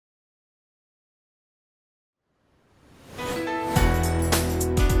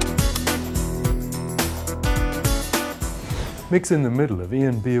Mick's in the middle of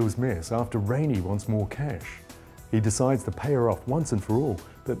Ian Beale's mess after Rainey wants more cash. He decides to pay her off once and for all,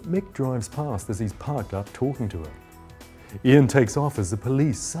 but Mick drives past as he's parked up talking to her. Ian takes off as the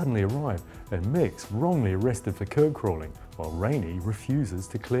police suddenly arrive and Mick's wrongly arrested for curb crawling while Rainey refuses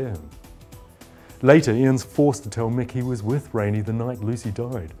to clear him. Later, Ian's forced to tell Mick he was with Rainey the night Lucy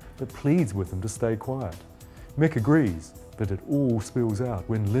died, but pleads with him to stay quiet. Mick agrees, but it all spills out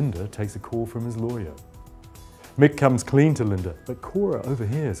when Linda takes a call from his lawyer. Mick comes clean to Linda, but Cora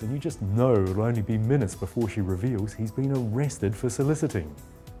overhears and you just know it'll only be minutes before she reveals he's been arrested for soliciting.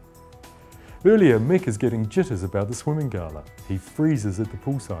 Earlier, Mick is getting jitters about the swimming gala. He freezes at the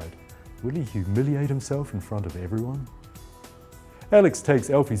poolside. Will he humiliate himself in front of everyone? Alex takes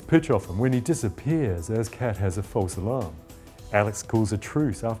Alfie's pitch off him when he disappears as Kat has a false alarm. Alex calls a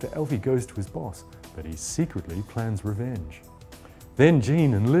truce after Alfie goes to his boss, but he secretly plans revenge. Then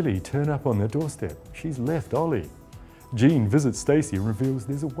Jean and Lily turn up on their doorstep. She's left Ollie. Jean visits Stacey and reveals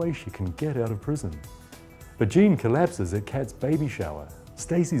there's a way she can get out of prison. But Jean collapses at Kat's baby shower.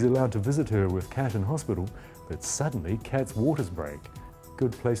 Stacey's allowed to visit her with Kat in hospital, but suddenly Kat's waters break.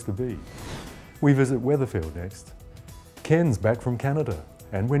 Good place to be. We visit Weatherfield next. Ken's back from Canada,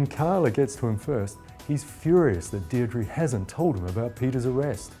 and when Carla gets to him first, he's furious that Deirdre hasn't told him about Peter's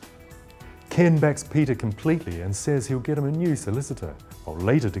arrest. Ken backs Peter completely and says he'll get him a new solicitor, while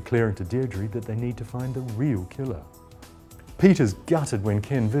later declaring to Deirdre that they need to find the real killer. Peter's gutted when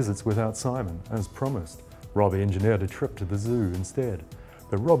Ken visits without Simon, as promised. Rob engineered a trip to the zoo instead,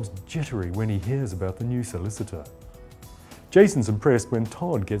 but Rob's jittery when he hears about the new solicitor. Jason's impressed when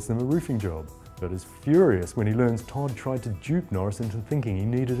Todd gets them a roofing job, but is furious when he learns Todd tried to dupe Norris into thinking he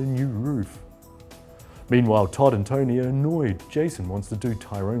needed a new roof. Meanwhile, Todd and Tony are annoyed Jason wants to do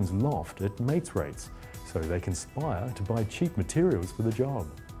Tyrone's loft at mates rates, so they conspire to buy cheap materials for the job.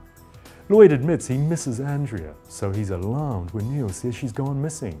 Lloyd admits he misses Andrea, so he's alarmed when Neil says she's gone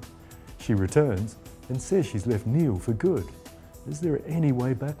missing. She returns and says she's left Neil for good. Is there any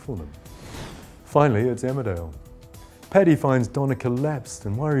way back for them? Finally, it's Emmerdale. Paddy finds Donna collapsed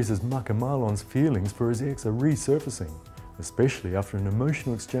and worries his mucker Marlon's feelings for his ex are resurfacing, especially after an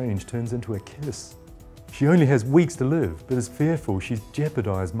emotional exchange turns into a kiss. She only has weeks to live, but is fearful she's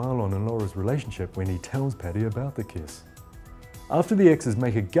jeopardised Marlon and Laura's relationship when he tells Paddy about the kiss. After the exes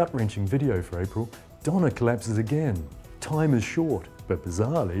make a gut-wrenching video for April, Donna collapses again. Time is short, but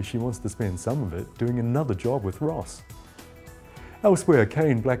bizarrely she wants to spend some of it doing another job with Ross. Elsewhere,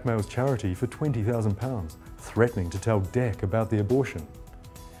 Kane blackmails Charity for £20,000, threatening to tell Dec about the abortion.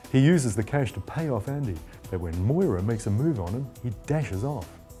 He uses the cash to pay off Andy, but when Moira makes a move on him, he dashes off.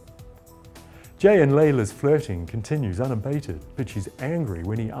 Jay and Layla's flirting continues unabated, but she's angry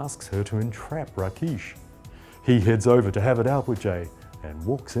when he asks her to entrap Rakesh. He heads over to have it out with Jay and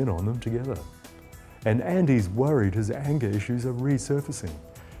walks in on them together. And Andy's worried his anger issues are resurfacing.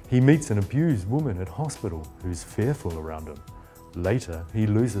 He meets an abused woman at hospital who's fearful around him. Later, he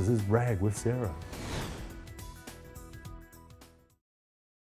loses his rag with Sarah.